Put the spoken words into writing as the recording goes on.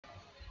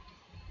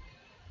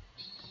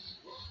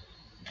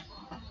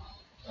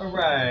All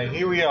right,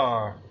 here we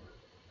are.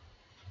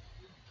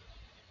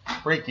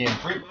 Breaking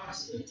three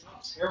boxes of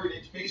Topps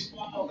Heritage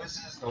Baseball. This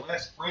is the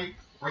last break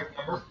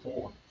number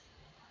 4.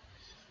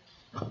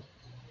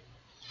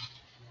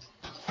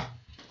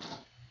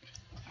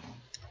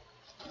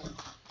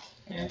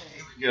 And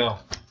here we go.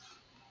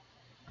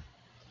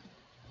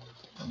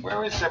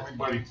 Where is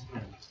everybody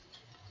tonight?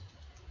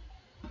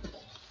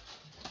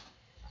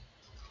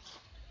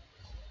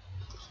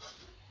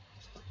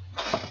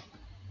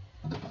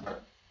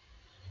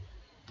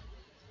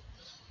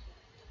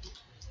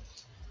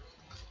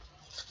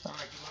 All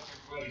right, good luck,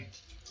 everybody.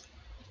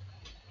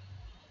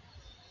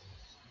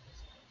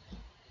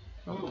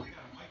 Oh, we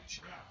got a Mike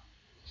Trout.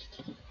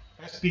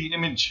 SP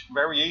image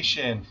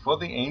variation for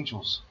the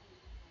Angels.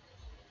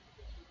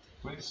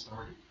 Way to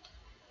start.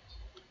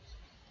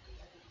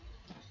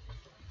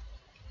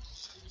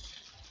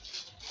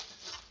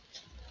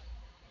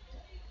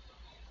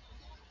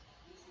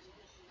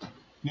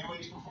 New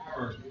age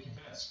performers, Mookie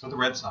Betts for the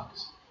Red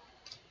Sox.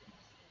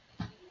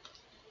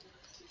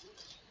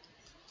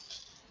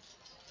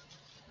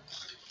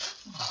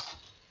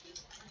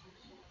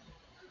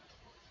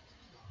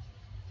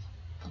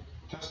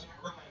 Justin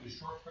Verlander,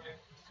 short print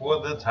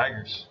for the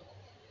Tigers.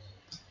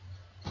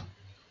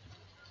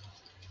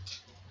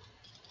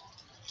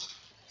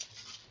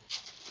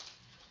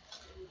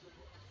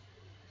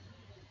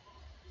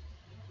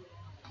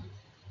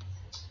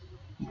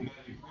 We got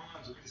a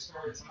bronze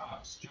rediscovered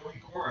Topps,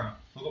 Joey Cora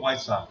for the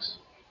White Sox.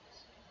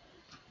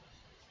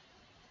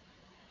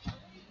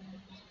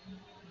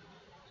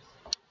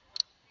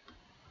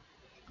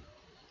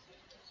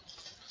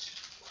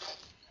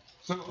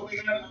 So who we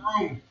got in the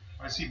room?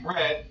 I see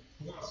Brad.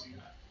 Who else you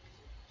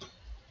got?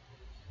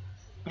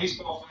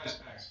 Baseball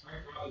flashbacks,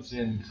 Frank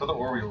Robinson for the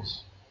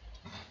Orioles.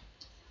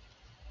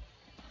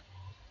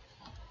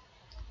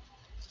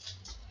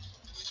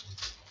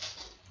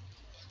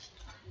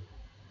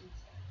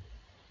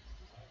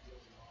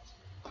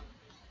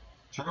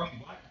 Charlie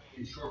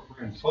Blackmon, short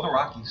print for the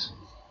Rockies.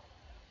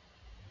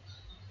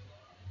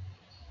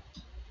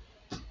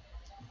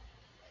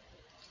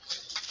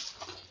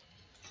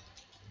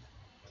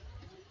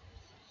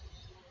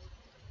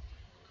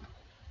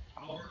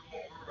 Albert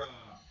Moore,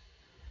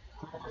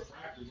 Chrome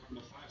Refractor,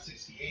 number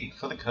 568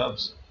 for the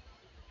Cubs.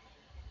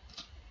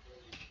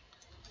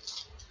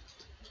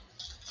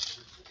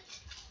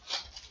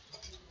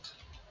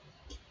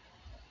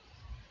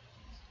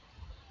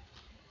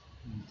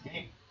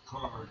 Game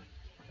card,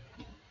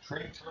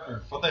 Trey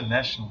Turner for the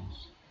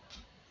Nationals.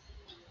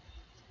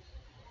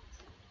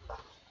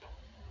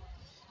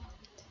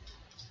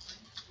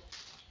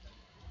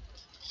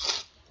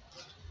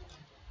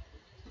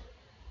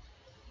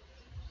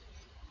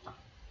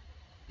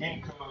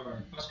 Game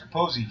card, Buster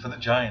Posey for the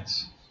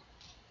Giants.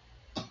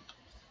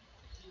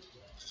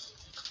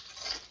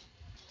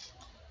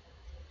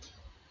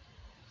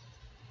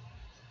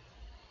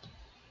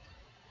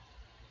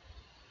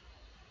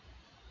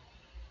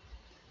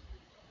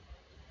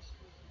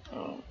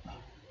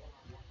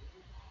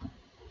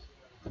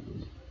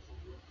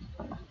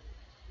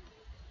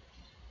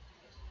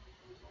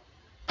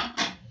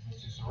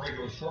 This is a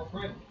regular short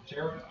print,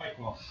 Jared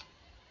Eichhoff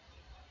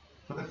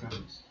for the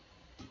Phillies.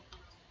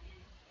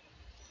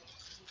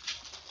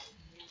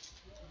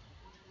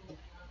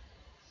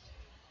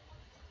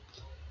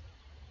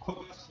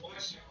 Clubhouse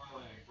Collection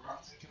Relay,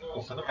 Bronson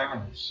Cano for the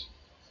Mariners.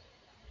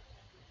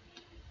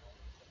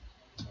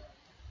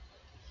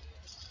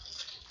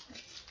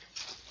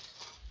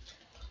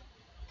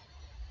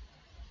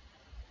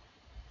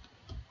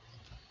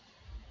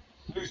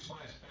 News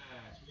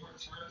flashbacks, more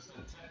turns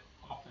than 10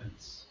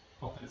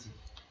 offensive.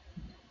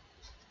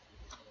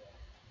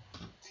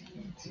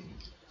 TNT.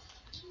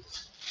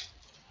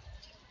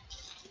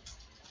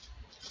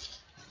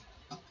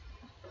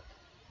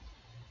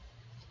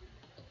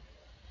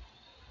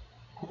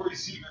 Corey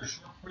Seager,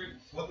 short print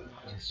for the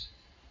Dodgers.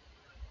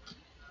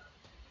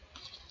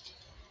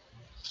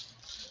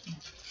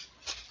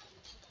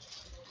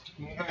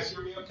 Can you guys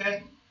hear me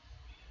okay?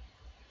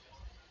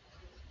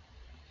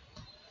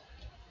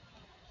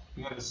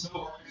 We got a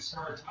silver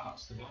rediscovered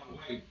Topps, the Devon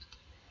White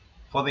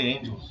for the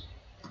Angels.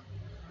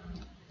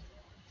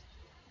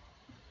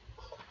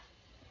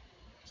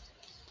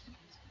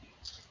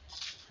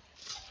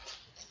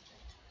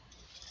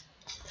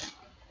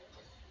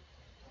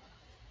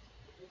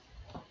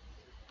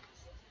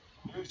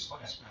 News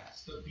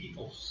flashbacks, the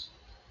Beatles.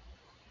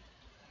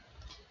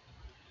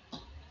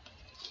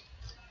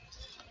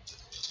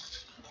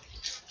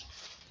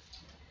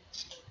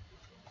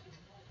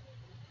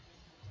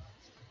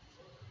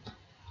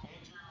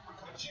 Andrew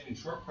McCutcheon,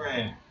 short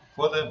print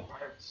for the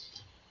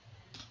Pirates.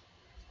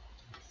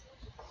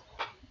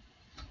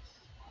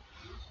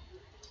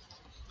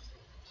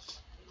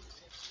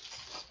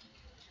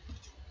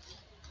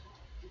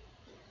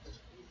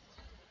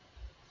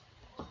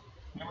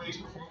 New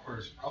age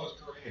performers, Carlos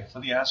Correa for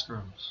the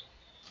Astros.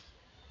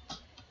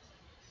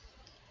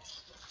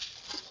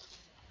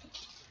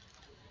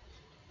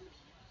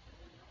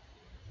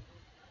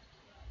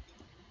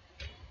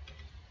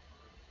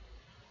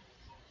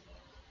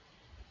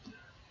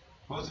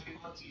 Jose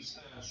Bautista,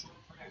 short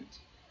print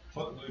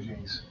for the Blue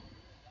Jays.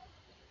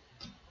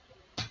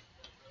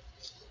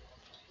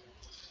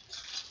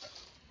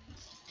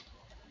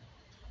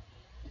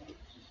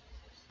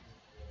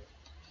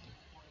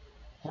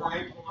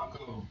 Jorge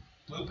Polanco,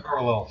 blue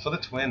parallel for the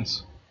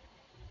Twins.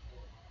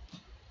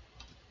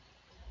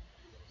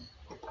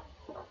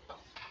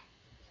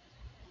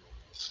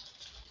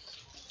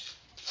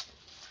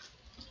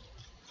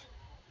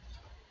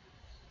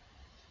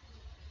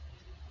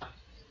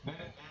 Then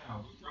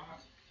now,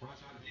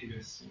 Rajai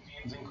Davis,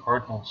 Indians and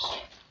Cardinals.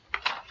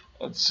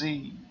 Let's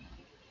see.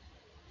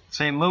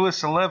 St.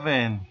 Louis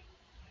 11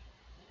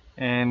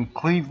 and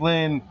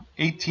Cleveland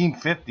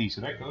 1850.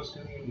 So that goes to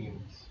the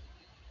Indians.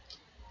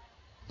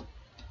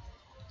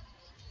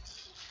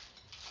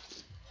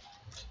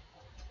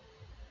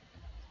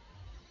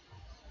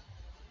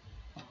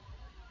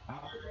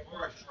 Albert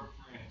Morris, short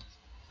print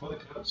for the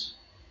Cubs.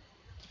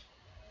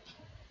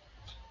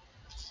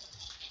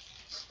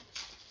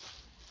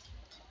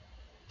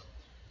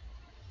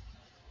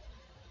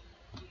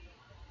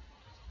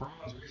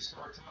 Bronze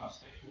restart top,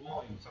 Steve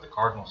Walling for the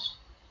Cardinals.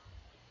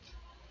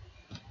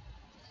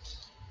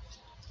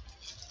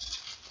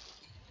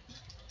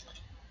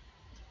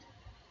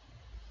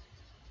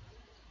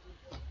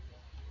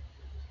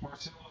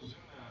 Marcelo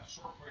Zuna,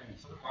 short print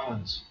for the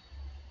Marlins.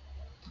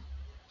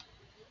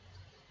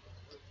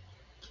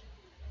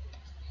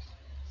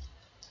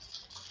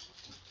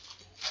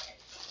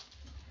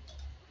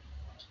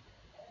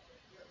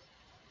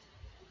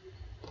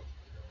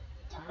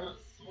 Tyler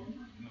Thornburg?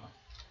 No.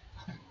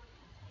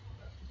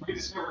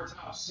 Rediscover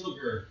top,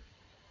 silver.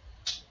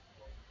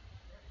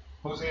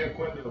 Jose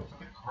Acuendo for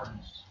the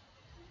Cardinals.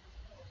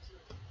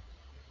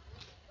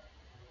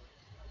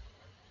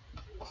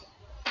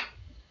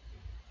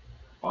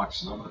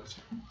 Box number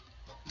 2.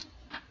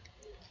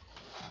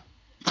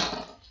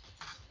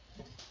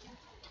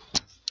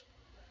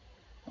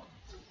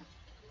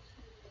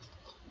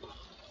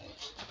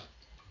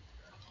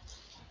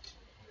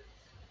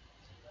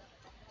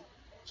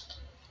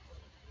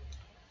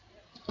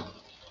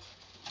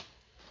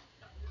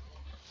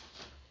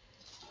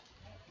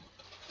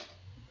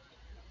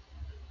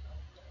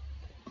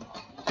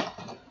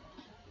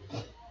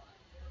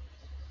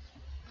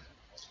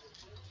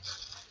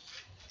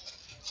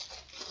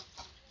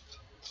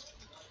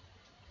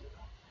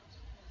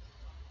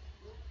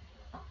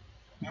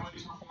 New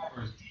Age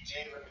performers,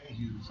 DJ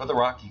LeMahieu for the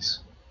Rockies.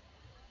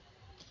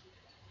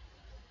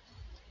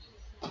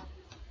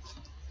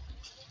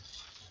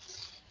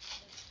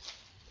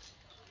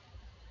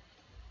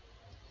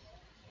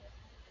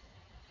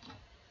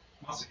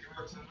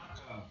 Masahiro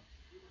Tanaka,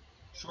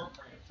 short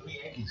print for the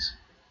Yankees.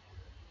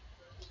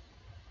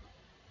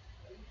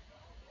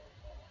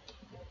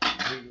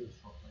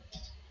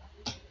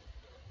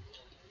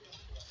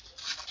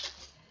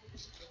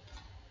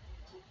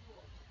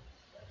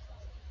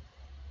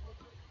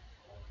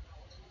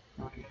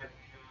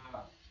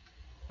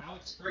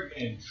 Alex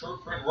Bregman,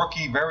 short print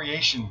rookie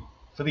variation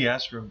for the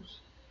Astros.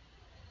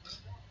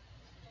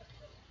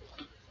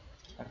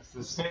 That's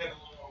the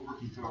standalone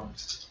rookie card.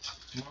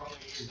 Normally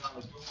he's on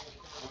a dual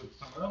card with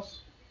someone else,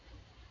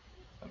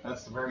 but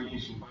that's the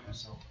variation by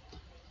himself.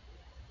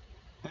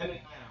 Then and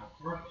now,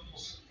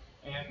 Cardinals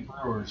and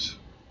Brewers.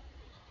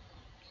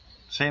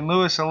 St.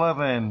 Louis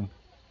 11,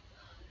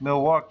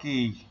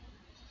 Milwaukee,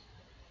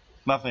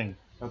 nothing.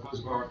 That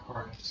goes guard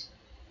Cardinals.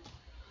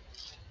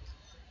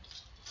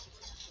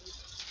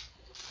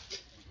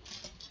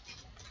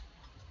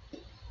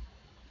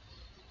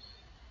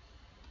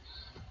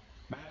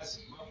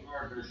 Madison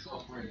Bumgarner,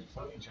 short print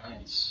for the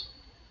Giants.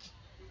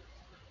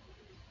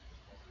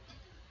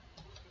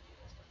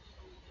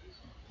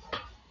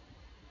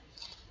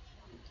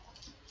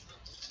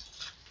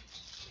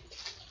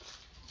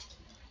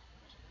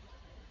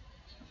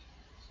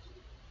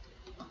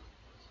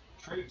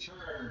 Trey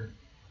Turner,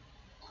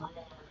 chrome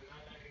number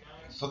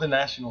 999 for the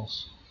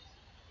Nationals.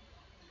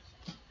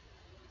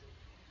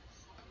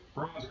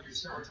 Bronze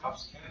rediscover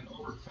tops, Ken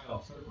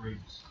Oberfell for the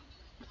Braves.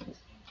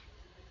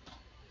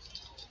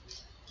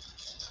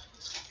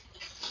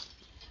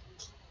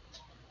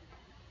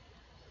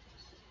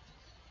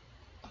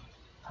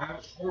 Kyle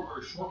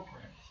Schwarber, short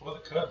print for the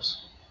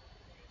Cubs.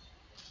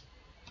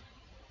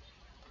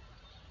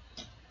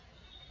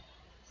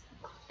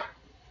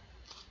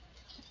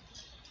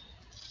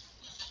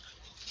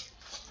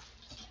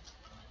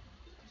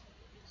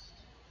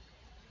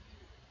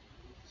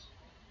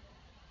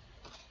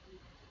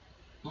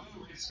 Blue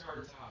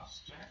rediscover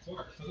tops, Jack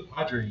Clark for the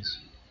Padres.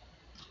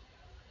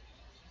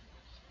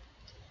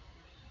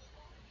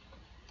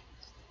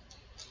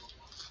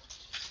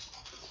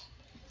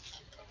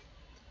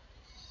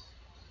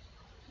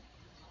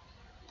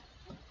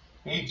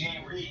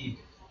 AJ Reed,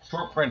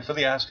 short print for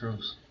the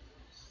Astros.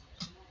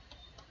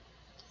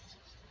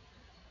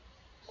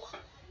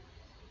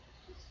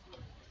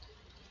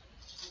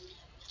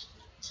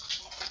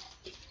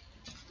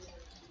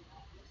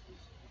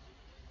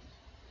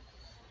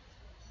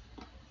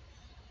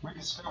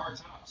 Rediscover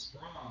tops,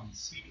 bronze,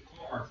 Steve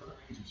Palmer for the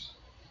Rangers.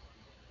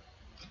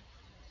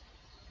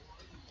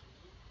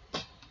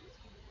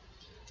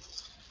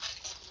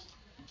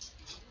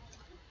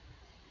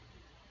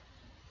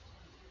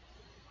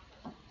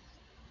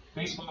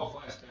 Baseball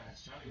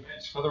flashbacks. Johnny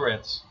Bench for the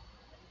Reds.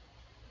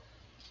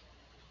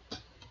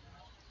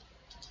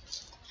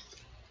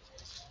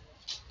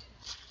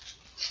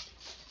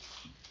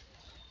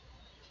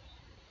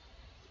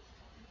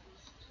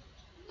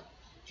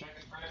 Jackie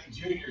Bradley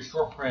Jr.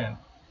 short print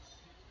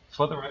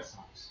for the Red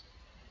Sox.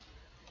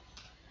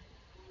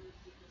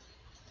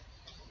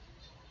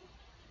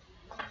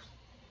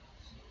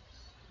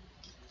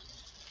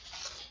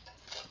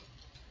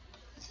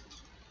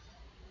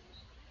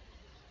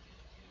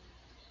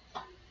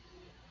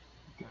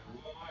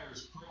 Will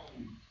Myers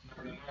Chrome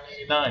number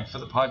 989 for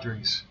the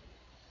Padres.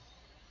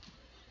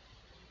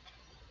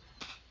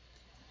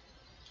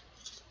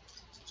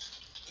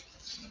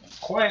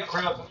 Quiet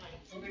crowd tonight.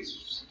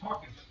 Nobody's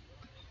talking.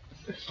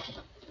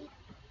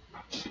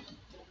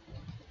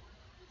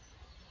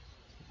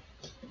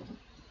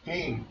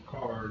 Game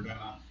card.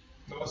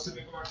 Noah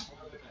Syndergaard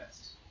for the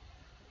Mets.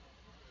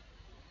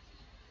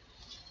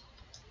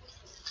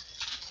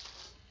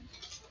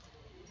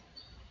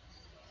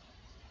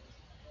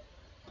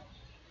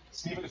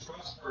 Steven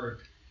Strasburg.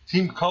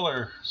 Team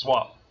color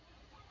swap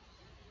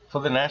for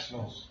the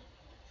Nationals.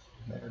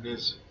 There it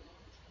is.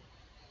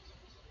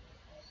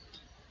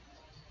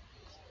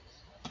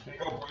 There you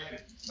go,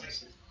 Brandon.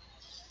 Nice.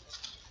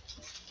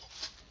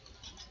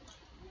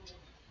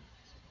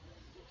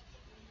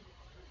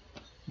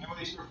 New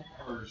Age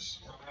Performers.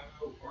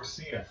 Fernando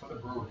Garcia for the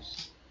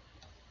Brewers.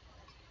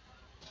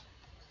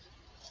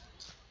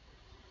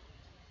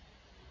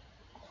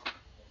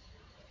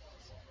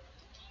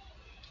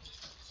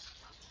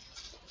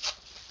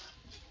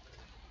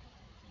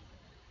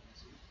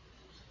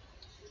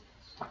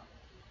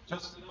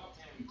 Justin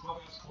Upton,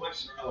 Clubhouse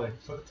Collection Relic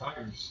for the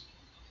Tigers.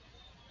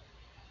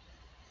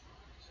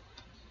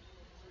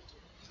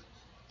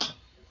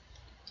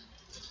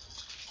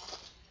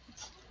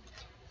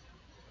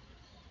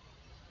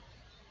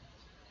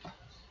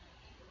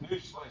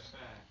 News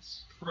flashbacks.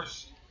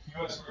 First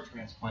U.S. heart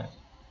transplant.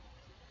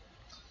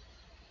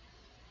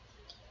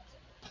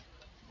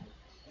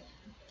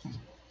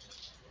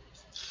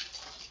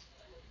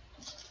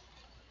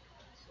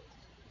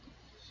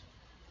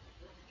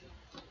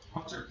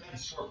 Hunter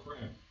Pence short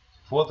print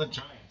for the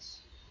Giants.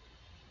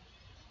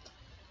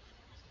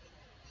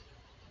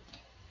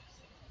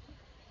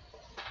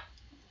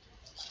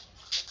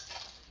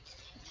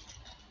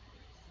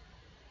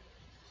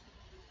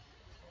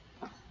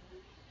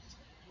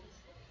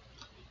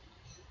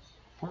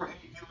 Jorge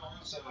De La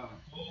Rosa,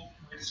 gold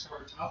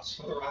rediscovered tops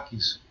for the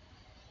Rockies.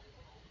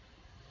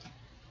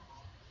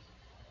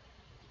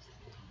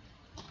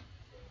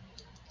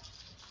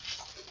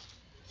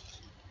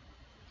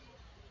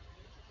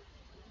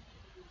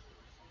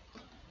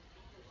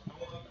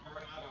 Nolan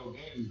Arenado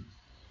game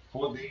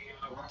for the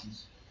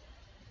Rockies.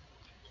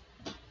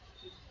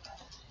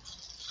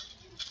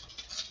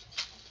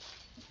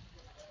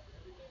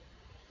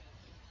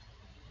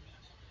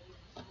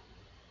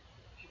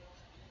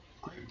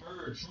 Greg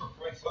Bird, short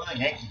print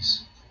flying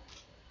Yankees.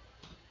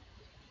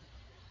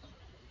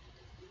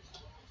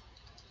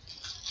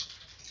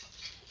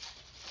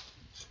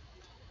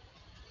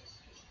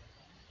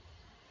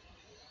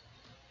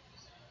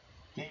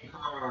 Game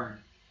card.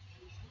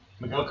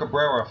 Miguel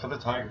Cabrera for the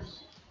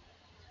Tigers.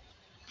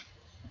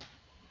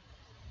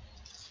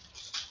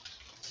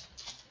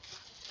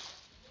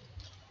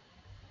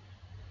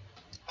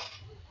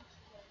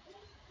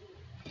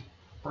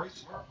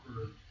 Bryce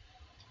Harper.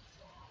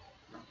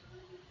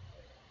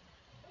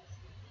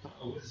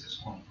 What is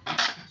this one?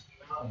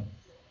 69.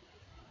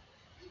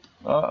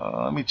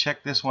 Let me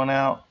check this one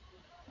out.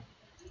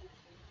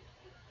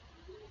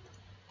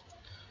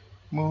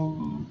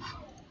 Move.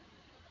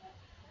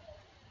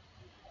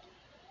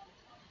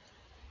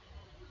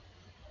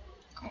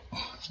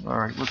 All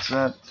right, what's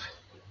that?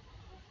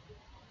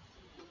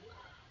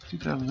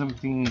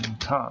 2017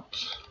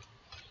 tops.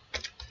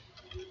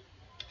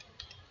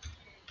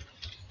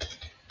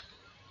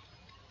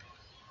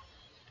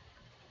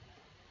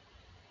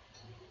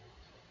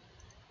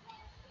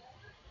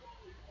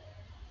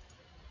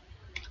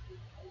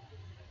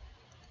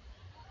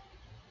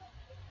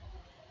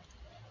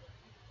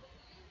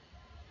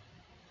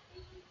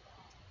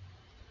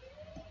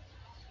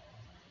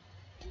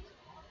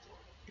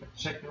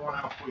 Check that one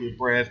out for you,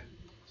 Brad.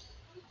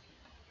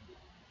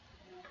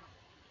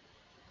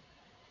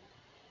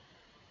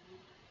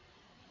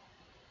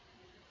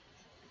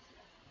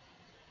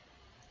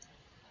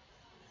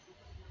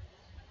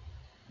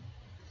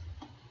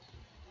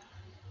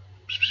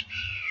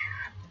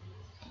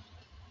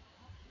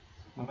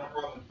 The number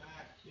on the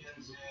back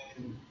ends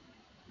in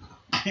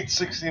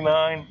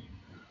 869,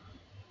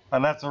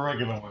 and that's a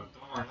regular one.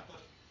 Darn,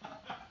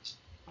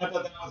 I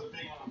thought that was a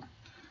big one.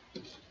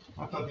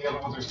 I thought the other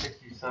ones are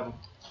 67.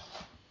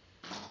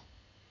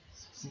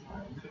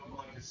 69 didn't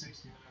look like a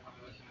 69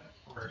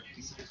 or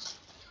 86.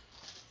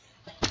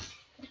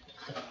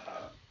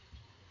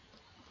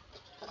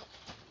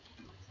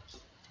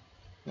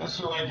 That's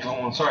the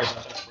regular one. Sorry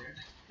about that,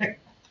 Brad.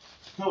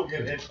 Still a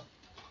good hit.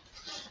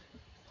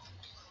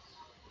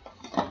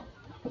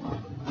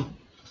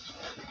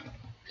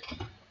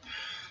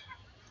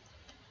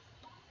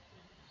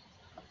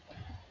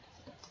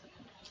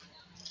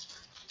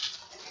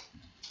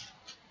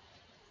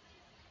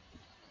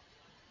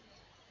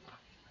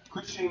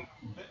 Christian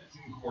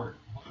Betancourt,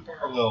 blue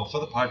parallel for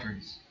the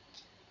Padres.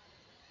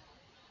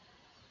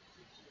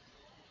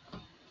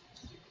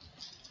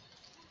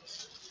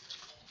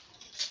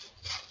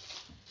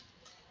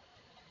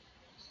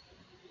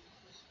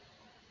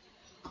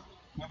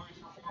 Nobody's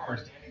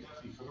performers, Danny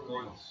Duffy for the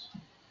Royals.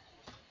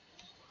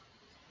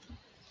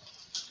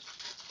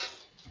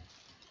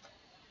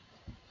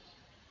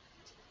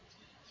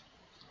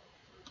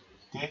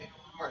 Daniel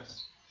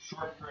Norris,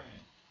 short print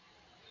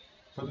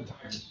for the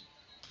Tigers.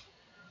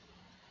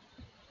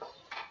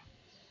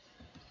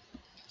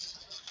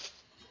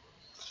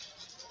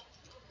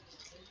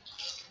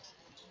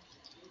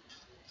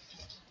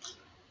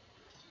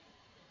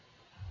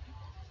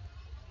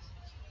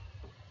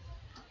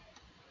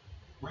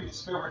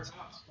 Rediscover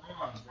Topps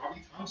bronze,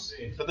 Robbie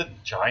Thompson for the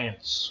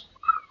Giants.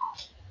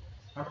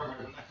 I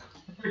remember when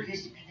that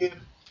used to be good.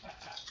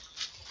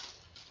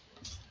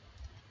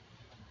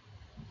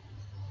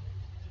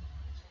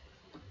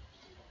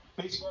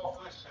 Baseball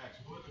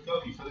flashbacks, Blue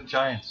Adobe for the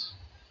Giants.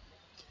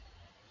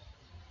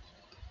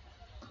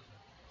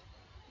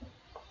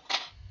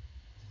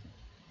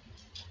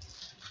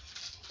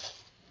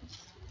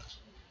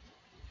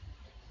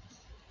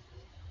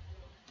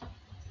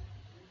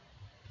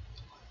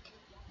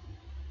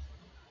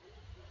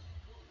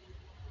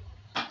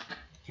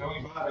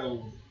 Joey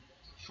Votto,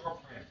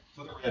 short print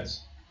for the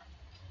Reds.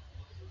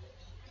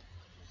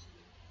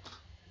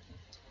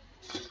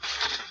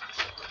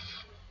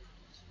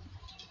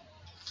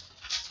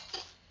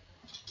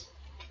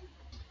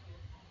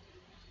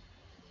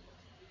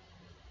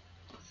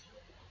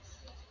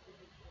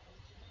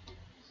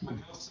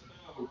 Miguel Sano,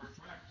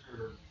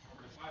 refractor,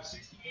 number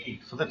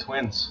 568 for the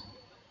Twins.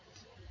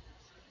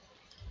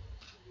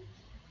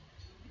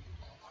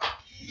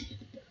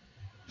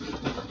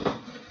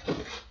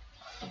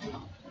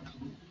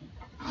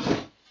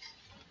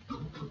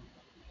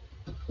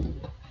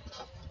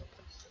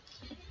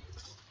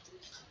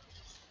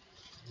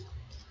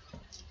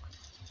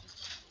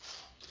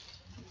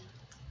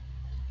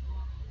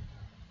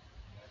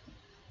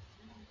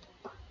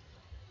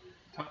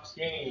 Topps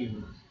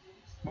game,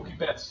 Mookie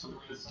Betts for the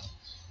Red Sox.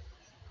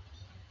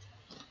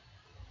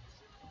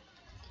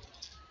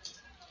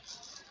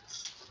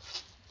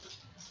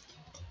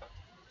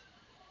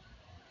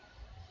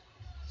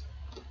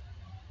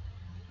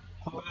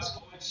 Clubhouse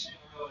collection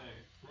relay,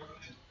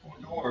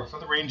 Rougned Odor for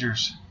the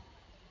Rangers.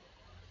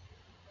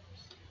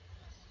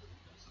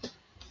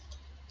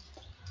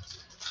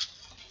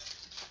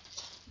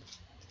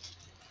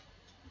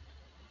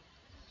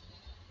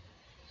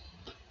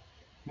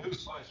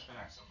 News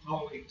flashbacks,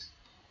 Apollo 8.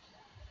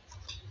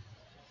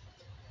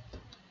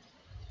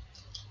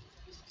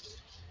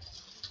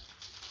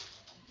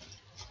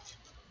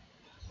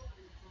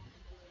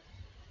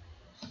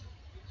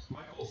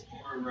 Michael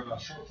Fulmer,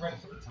 short print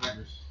for the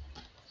Tigers.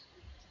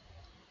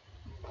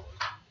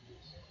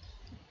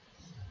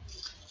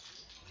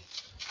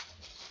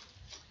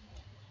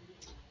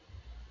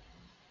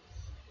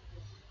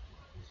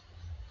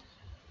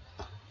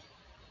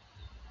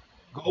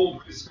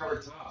 Gold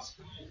rediscovered Topps,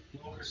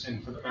 Phil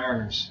Wilkerson for the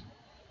Mariners.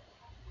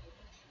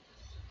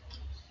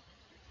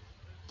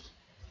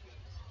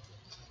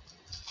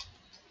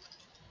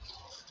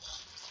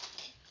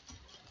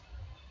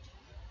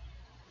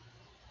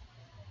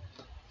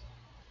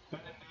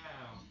 Betting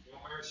now,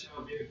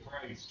 Marshall, David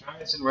Price,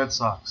 Giants and Red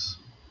Sox.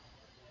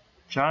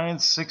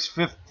 Giants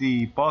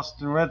 650,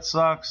 Boston Red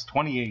Sox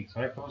 28. So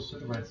I goes to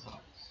the Red Sox.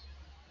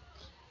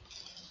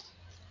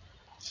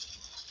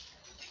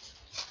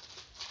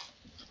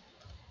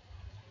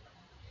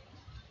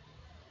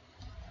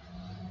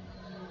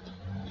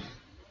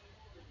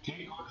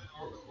 Jake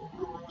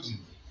Odorizzi,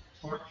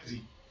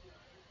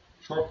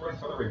 short print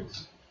for the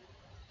Rays.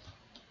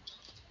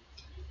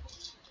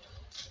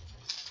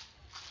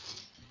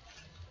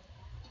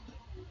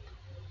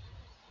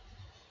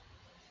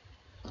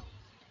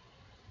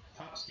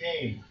 Topps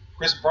game,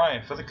 Chris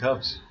Bryant for the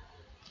Cubs.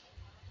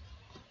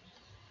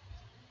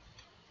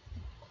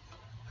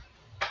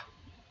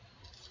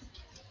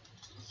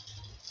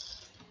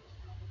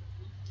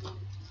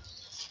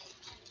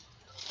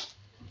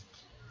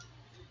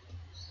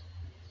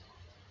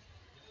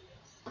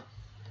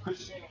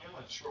 Christian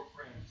Yelich, short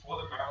print for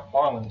the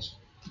Marlins.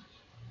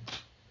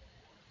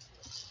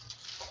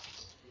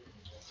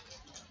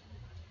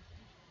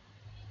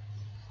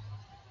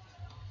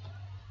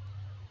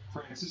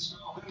 Francisco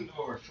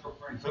Lindor, short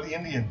print for the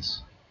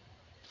Indians.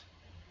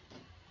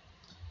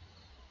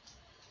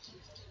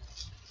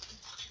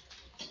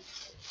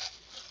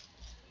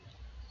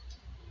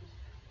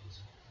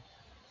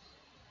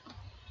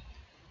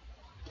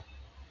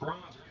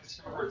 Bronze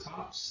rediscovered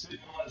Topps, Sid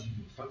Monty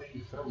for the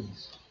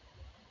Phillies.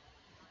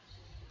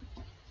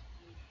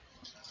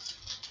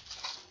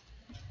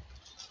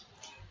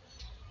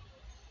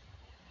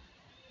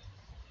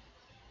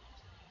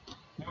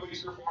 No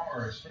East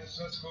performers,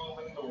 Francisco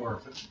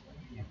Lindor for the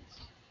Indians.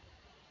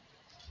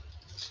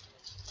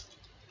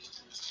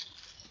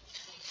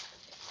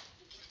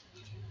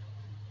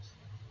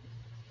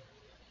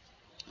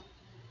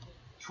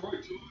 Troy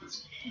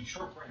Tulowitzki,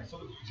 short print for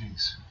the Blue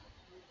Jays.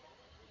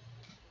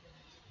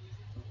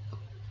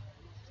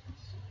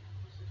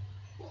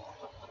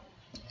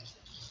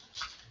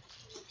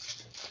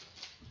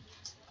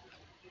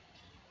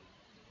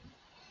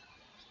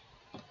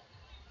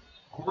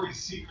 Corey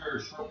Seager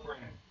short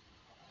print.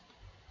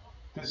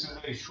 This is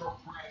a short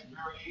print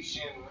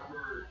variation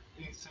number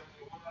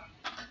 871.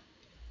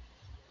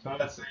 So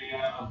that's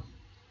a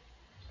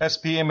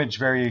SP image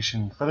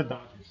variation for the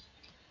Dodgers.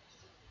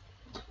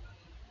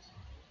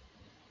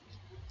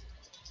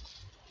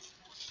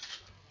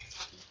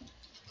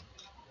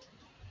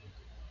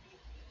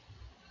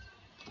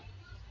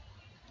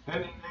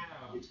 Then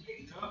now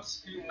between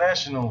Cubs and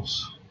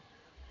Nationals.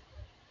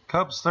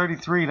 Cubs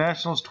 33,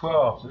 Nationals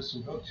 12. This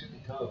will go to the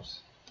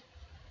Cubs.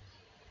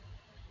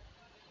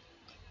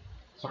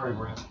 Sorry,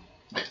 Brett.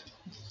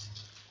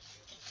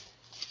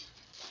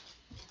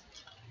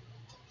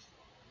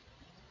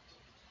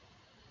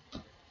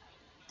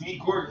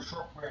 D. Gordon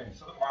short print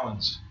for the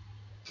Marlins.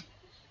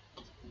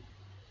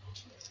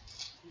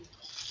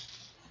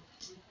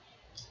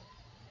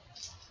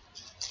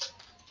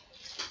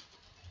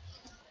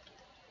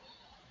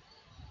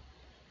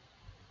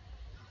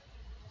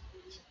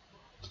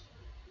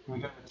 We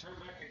got a turn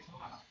back at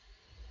top.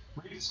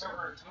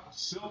 Rediscover top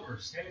silver,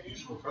 stand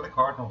usual for the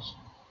Cardinals.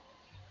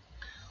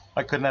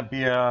 Why couldn't that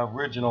be a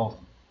original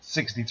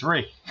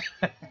 63?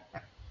 And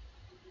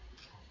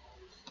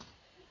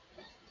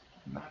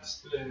that's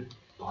the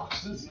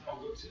boxes. Now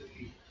go to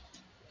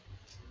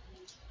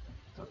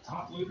the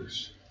top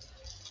looters.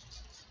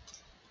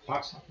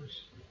 Box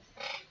hoppers.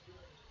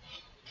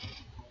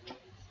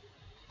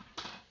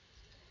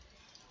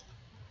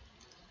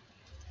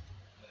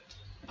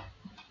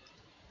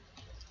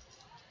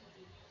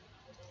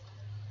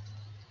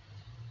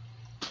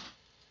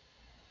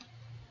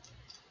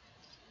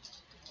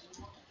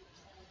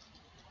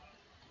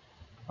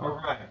 All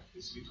right,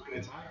 this is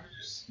between the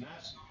Tigers,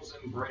 Nationals,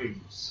 and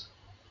Braves.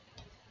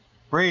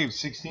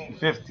 Braves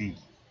 1650,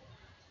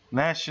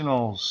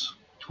 Nationals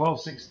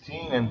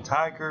 1216, and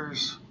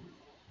Tigers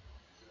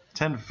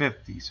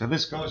 1050. So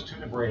this goes to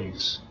the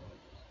Braves.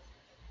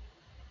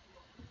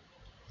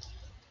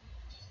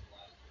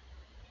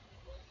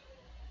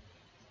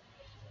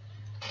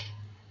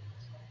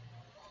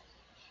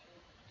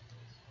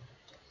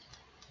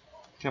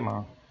 Come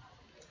on.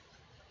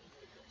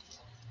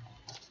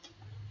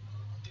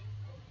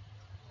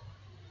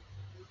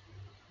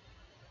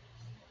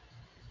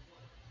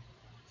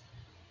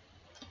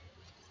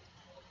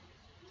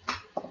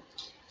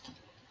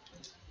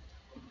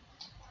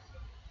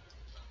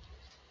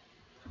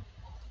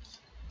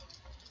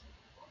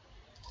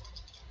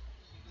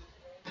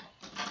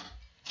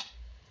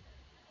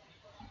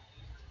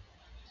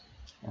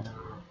 Uh,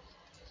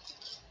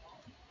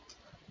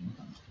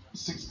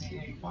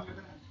 68 by that.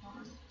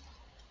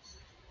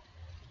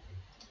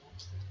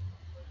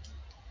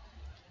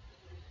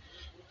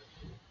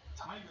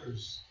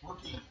 Tigers,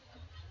 rookie,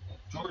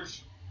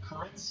 George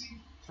Currency,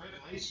 Fred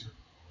Lacer.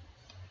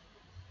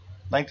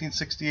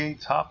 1968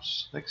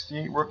 Topps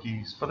 68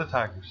 rookies for the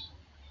Tigers.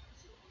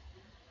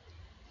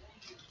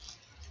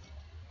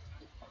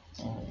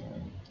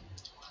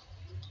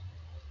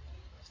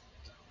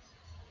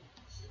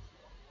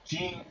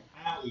 Gene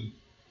Alley,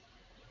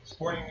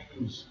 Sporting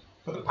News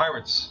for the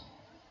Pirates.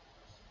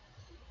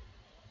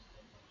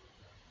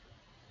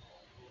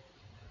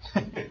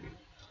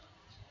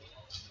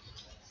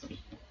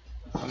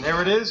 And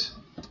there it is.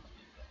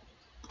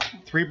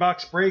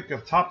 3-box break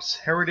of Topps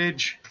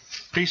Heritage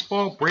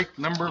Baseball, break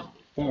number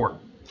 4.